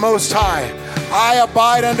of the Most High. I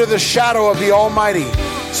abide under the shadow of the Almighty,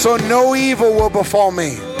 so no evil will befall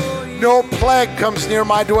me. No plague comes near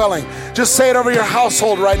my dwelling. Just say it over your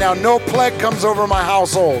household right now. No plague comes over my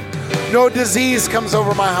household. No disease comes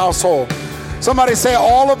over my household. Somebody say,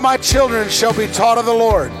 all of my children shall be taught of the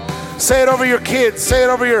Lord. Say it over your kids. Say it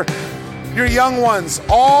over your young ones.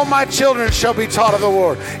 All my children shall be taught of the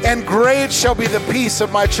Lord, and great shall be the peace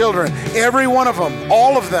of my children. Every one of them,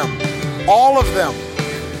 all of them, all of them,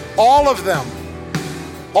 all of them,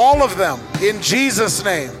 all of them, in Jesus'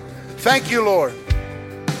 name. Thank you, Lord.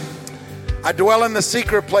 I dwell in the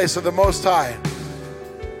secret place of the Most High.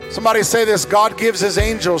 Somebody say this: God gives his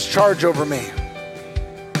angels charge over me.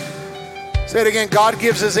 Say it again. God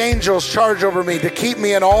gives his angels charge over me to keep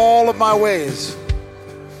me in all of my ways.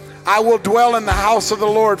 I will dwell in the house of the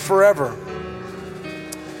Lord forever.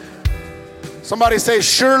 Somebody say,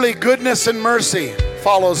 surely goodness and mercy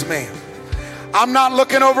follows me. I'm not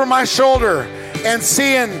looking over my shoulder and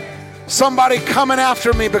seeing somebody coming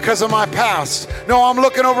after me because of my past. No, I'm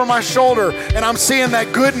looking over my shoulder and I'm seeing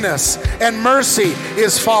that goodness and mercy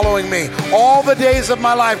is following me. All the days of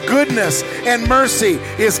my life, goodness and mercy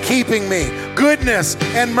is keeping me. Goodness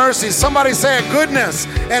and mercy. Somebody say it: goodness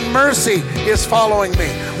and mercy is following me.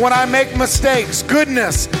 When I make mistakes,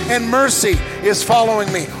 goodness and mercy is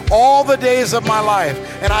following me all the days of my life,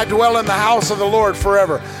 and I dwell in the house of the Lord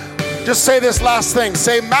forever. Just say this last thing.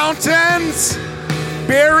 Say, mountains,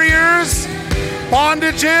 barriers,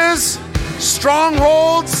 bondages,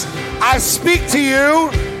 strongholds, I speak to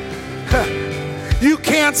you. You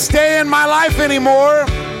can't stay in my life anymore.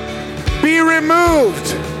 Be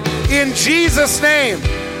removed in Jesus' name.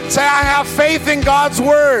 Say, I have faith in God's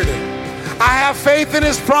word. I have faith in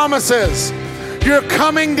his promises. You're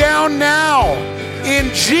coming down now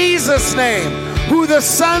in Jesus' name. Who the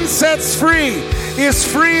Son sets free is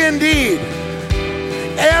free indeed.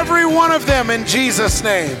 Every one of them in Jesus'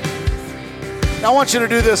 name. Now I want you to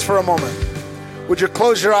do this for a moment. Would you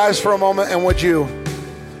close your eyes for a moment, and would you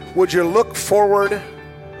look forward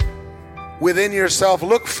within yourself,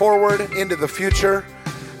 look forward into the future,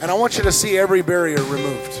 and I want you to see every barrier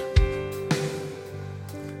removed.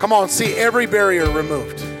 Come on, see every barrier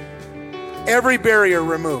removed. Every barrier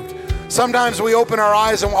removed. Sometimes we open our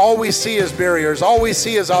eyes and all we see is barriers. All we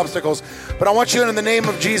see is obstacles. But I want you, in the name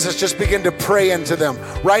of Jesus, just begin to pray into them.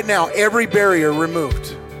 Right now, every barrier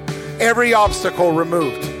removed. Every obstacle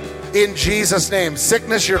removed. In Jesus' name.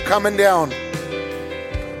 Sickness, you're coming down.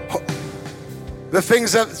 The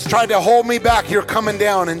things that tried to hold me back, you're coming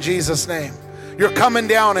down in Jesus' name. You're coming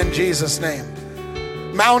down in Jesus' name.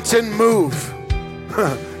 Mountain, move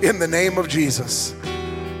in the name of Jesus.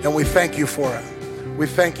 And we thank you for it. We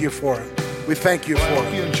thank you for it. We thank you for it. I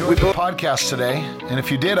hope you enjoyed the podcast today. And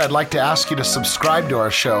if you did, I'd like to ask you to subscribe to our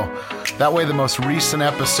show. That way the most recent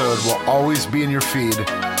episode will always be in your feed,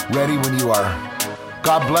 ready when you are.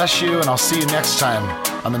 God bless you, and I'll see you next time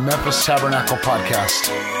on the Memphis Tabernacle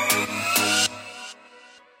Podcast.